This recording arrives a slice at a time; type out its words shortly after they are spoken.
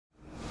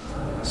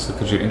So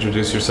could you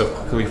introduce yourself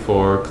quickly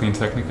for Clean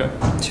Technica?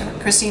 Sure.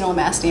 Christina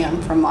Lomasney,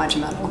 I'm from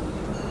Modumetal.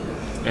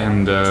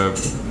 And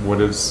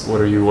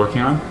what are you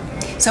working on?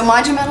 So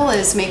Modumetal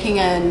is making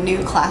a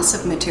new class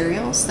of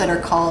materials that are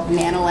called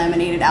Nano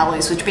Laminated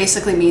alloys, which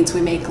basically means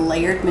we make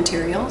layered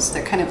materials.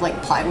 They're kind of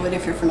like plywood,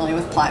 if you're familiar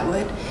with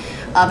plywood.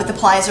 But the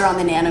plies are on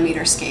the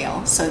nanometer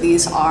scale. So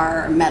these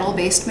are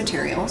metal-based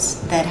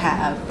materials that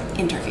have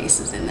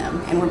interfaces in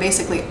them. And we're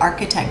basically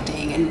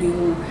architecting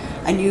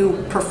a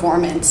new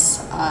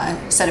performance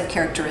set of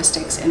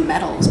characteristics in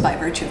metals by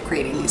virtue of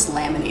creating these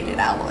laminated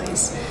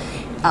alloys.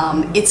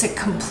 It's a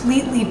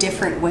completely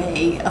different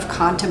way of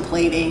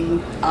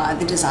contemplating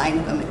the design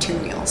of a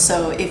material.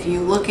 So if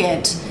you look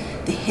at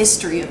the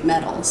history of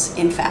metals,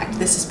 in fact,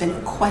 this has been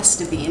a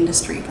quest of the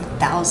industry for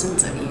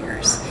thousands of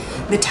years.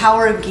 The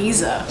Tower of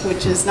Giza,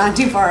 which is not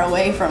too far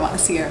away from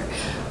us here,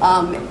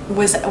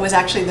 was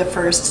actually the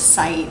first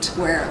site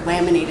where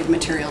laminated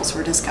materials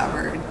were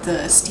discovered.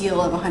 The steel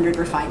of 100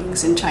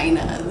 refinings in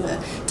China, the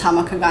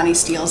Tamakagani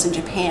steels in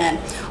Japan,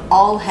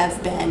 all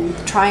have been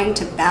trying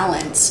to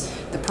balance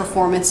the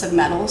performance of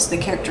metals, the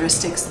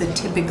characteristics that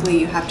typically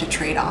you have to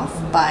trade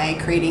off by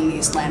creating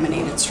these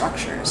laminated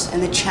structures.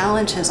 And the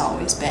challenge has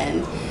always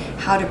been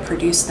how to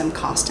produce them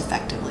cost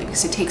effectively,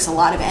 because it takes a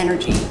lot of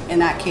energy, in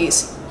that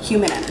case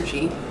human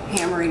energy,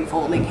 hammering,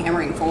 folding,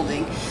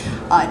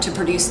 to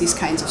produce these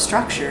kinds of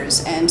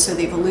structures. And so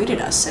they've eluded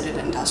us at an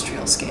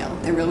industrial scale.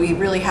 We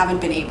really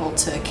haven't been able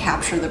to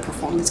capture the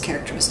performance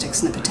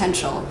characteristics and the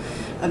potential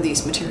of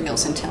these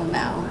materials until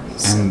now.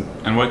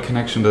 And what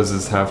connection does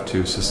this have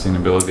to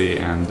sustainability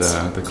and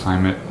the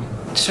climate?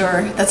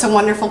 Sure, that's a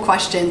wonderful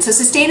question. So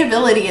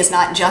sustainability is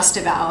not just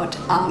about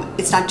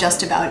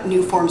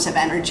new forms of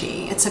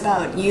energy. It's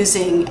about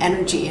using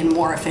energy in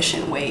more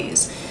efficient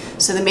ways.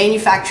 So the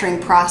manufacturing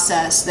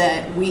process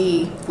that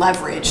we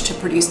leverage to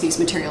produce these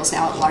materials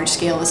now at large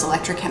scale is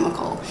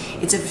electrochemical.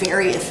 It's a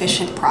very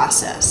efficient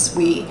process.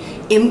 We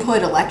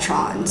input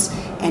electrons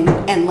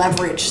and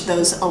leverage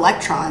those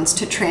electrons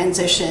to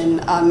transition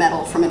a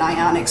metal from an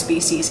ionic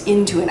species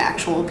into an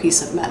actual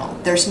piece of metal.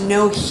 There's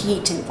no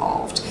heat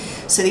involved.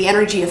 So the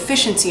energy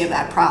efficiency of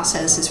that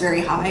process is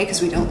very high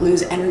because we don't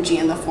lose energy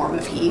in the form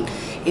of heat.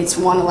 It's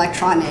one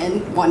electron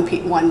in,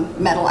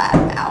 one metal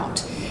atom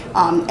out.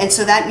 And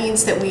so that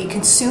means that we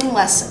consume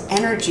less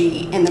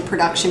energy in the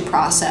production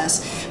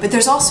process. But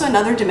there's also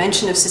another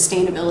dimension of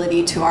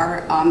sustainability to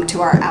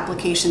our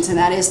applications, and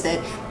that is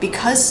that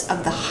because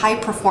of the high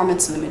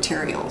performance of the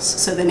materials,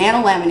 so the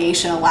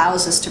nanolamination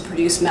allows us to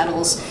produce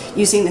metals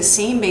using the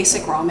same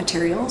basic raw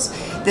materials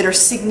that are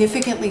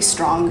significantly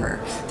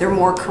stronger. They're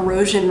more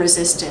corrosion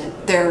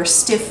resistant, they're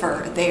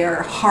stiffer,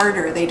 they're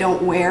harder, they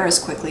don't wear as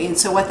quickly. And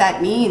so what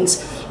that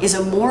means is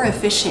a more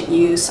efficient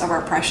use of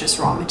our precious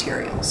raw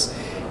materials.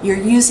 You're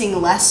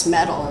using less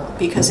metal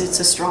because it's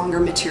a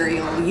stronger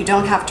material. You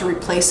don't have to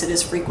replace it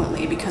as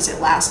frequently because it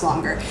lasts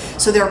longer.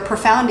 So there are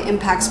profound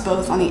impacts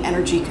both on the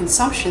energy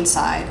consumption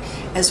side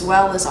as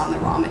well as on the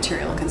raw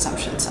material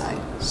consumption side.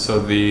 So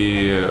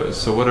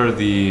what are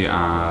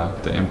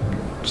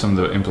some of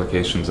the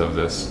implications of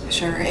this?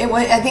 Sure.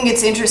 I think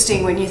it's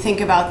interesting when you think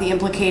about the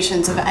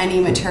implications of any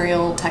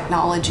material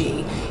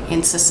technology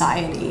in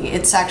society.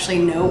 It's actually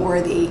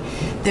noteworthy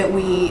that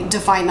we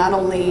define not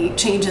only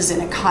changes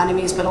in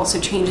economies but also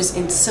changes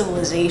in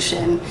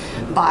civilization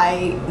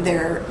by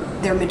their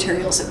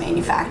materials of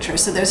manufacture.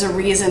 So there's a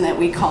reason that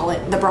we call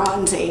it the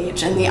Bronze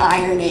Age and the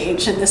Iron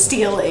Age and the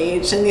Steel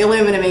Age and the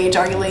Aluminum Age,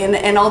 arguably,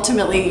 and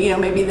ultimately,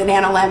 maybe the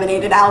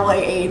Nano-Laminated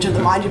Alloy Age or the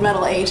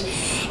Modumetal Age.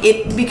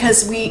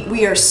 Because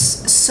we are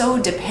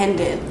so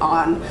dependent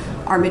on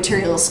our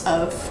materials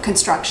of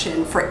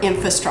construction for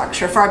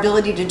infrastructure, for our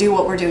ability to do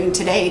what we're doing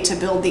today, to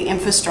build the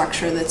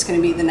infrastructure that's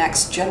going to be the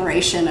next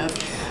generation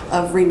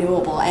of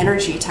renewable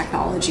energy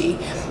technology.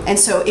 And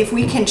so if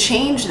we can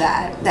change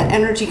that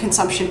energy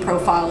consumption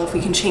profile, if we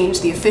can change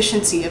the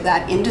efficiency of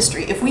that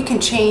industry, if we can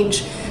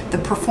change the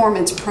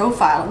performance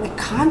profile and the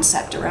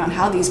concept around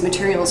how these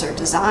materials are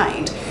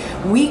designed,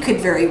 we could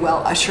very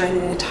well usher in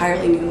an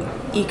entirely new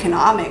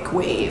economic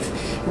wave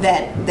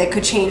that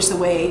could change the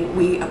way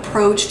we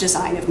approach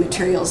design of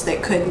materials,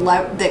 that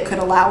could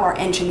allow our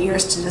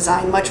engineers to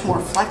design much more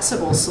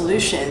flexible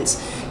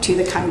solutions to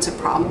the kinds of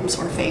problems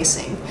we're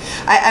facing.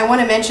 I want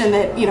to mention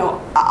that,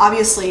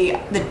 obviously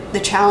the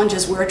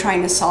challenges we're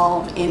trying to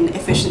solve in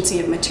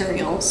efficiency of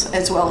materials,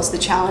 as well as the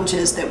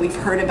challenges that we've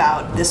heard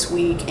about this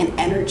week in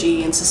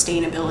energy and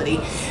sustainability,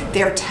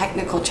 they're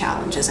technical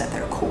challenges at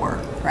their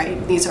core,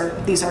 right? These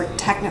are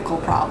technical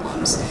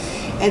problems.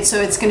 And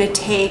so it's going to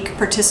take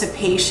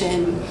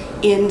participation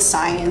in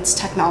science,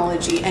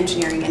 technology,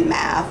 engineering, and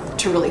math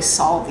to really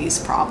solve these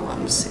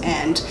problems.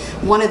 And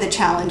one of the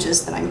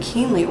challenges that I'm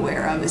keenly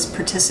aware of is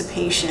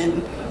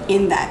participation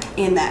in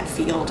that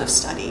field of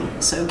study.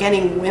 So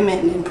getting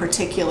women in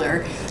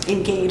particular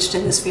engaged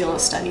in this field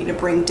of study to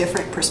bring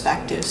different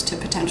perspectives to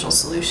potential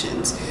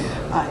solutions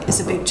is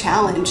a big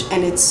challenge,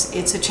 and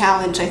it's a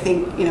challenge I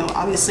think,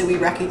 obviously we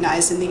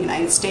recognize in the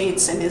United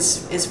States, and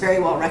is very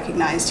well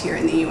recognized here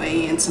in the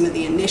UAE, and some of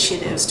the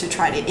initiatives to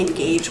try to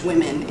engage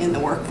women in the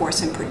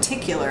workforce in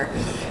particular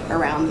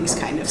around these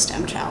kind of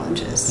STEM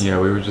challenges. Yeah,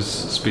 we were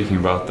just speaking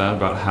about that,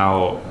 about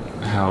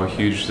how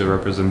huge the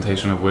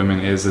representation of women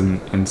is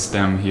in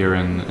STEM here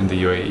in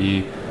the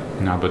UAE,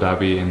 in Abu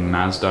Dhabi, in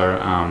Masdar.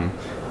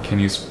 Can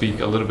you speak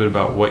a little bit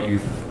about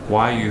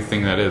why you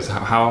think that is?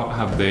 How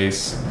have they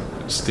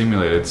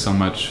stimulated so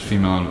much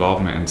female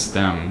involvement in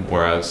STEM,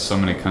 whereas so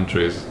many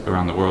countries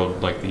around the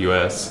world, like the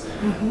US,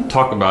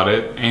 talk about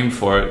it, aim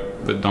for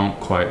it, but don't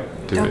quite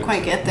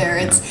get there.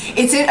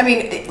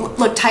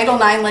 Look, Title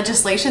IX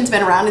legislation's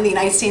been around in the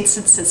United States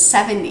since the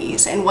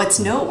 70s, and what's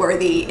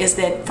noteworthy is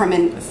that from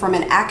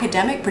an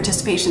academic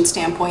participation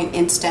standpoint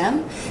in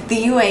STEM, the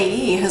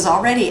UAE has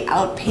already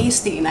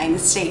outpaced the United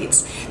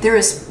States. There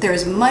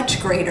is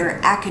much greater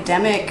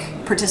academic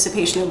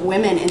participation of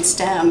women in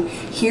STEM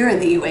here in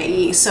the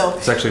UAE. So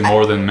it's actually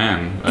more than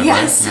men.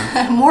 Yes, right?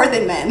 Yeah. More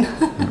than men.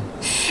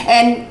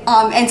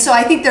 And so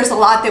I think there's a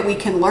lot that we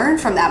can learn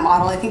from that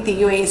model. I think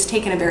the UAE has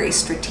taken a very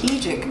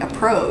strategic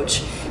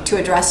approach to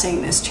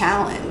addressing this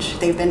challenge.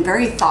 They've been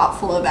very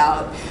thoughtful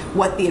about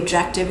what the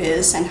objective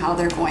is and how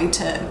they're going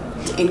to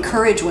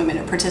encourage women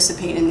to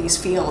participate in these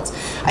fields.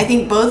 I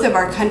think both of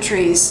our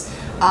countries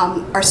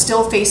are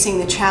still facing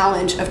the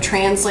challenge of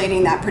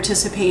translating that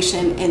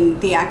participation in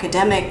the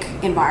academic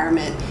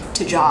environment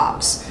to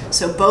jobs.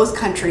 So both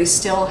countries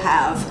still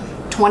have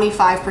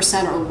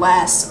 25% or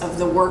less of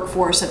the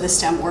workforce, of the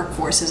STEM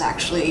workforce, is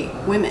actually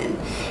women.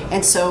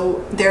 And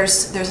so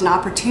there's an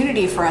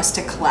opportunity for us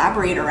to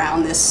collaborate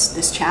around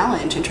this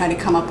challenge and try to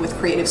come up with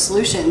creative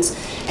solutions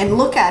and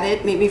look at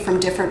it maybe from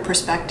different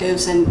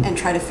perspectives and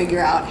try to figure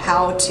out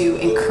how to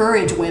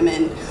encourage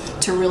women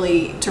to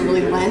really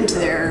lend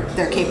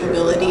their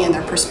capability and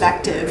their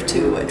perspective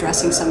to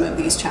addressing some of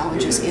these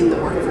challenges in the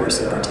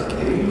workforce in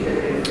particular.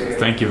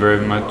 Thank you very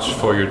much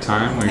for your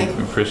time.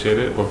 We appreciate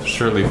it. We'll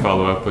surely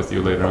follow up with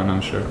you later on, I'm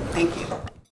sure. Thank you.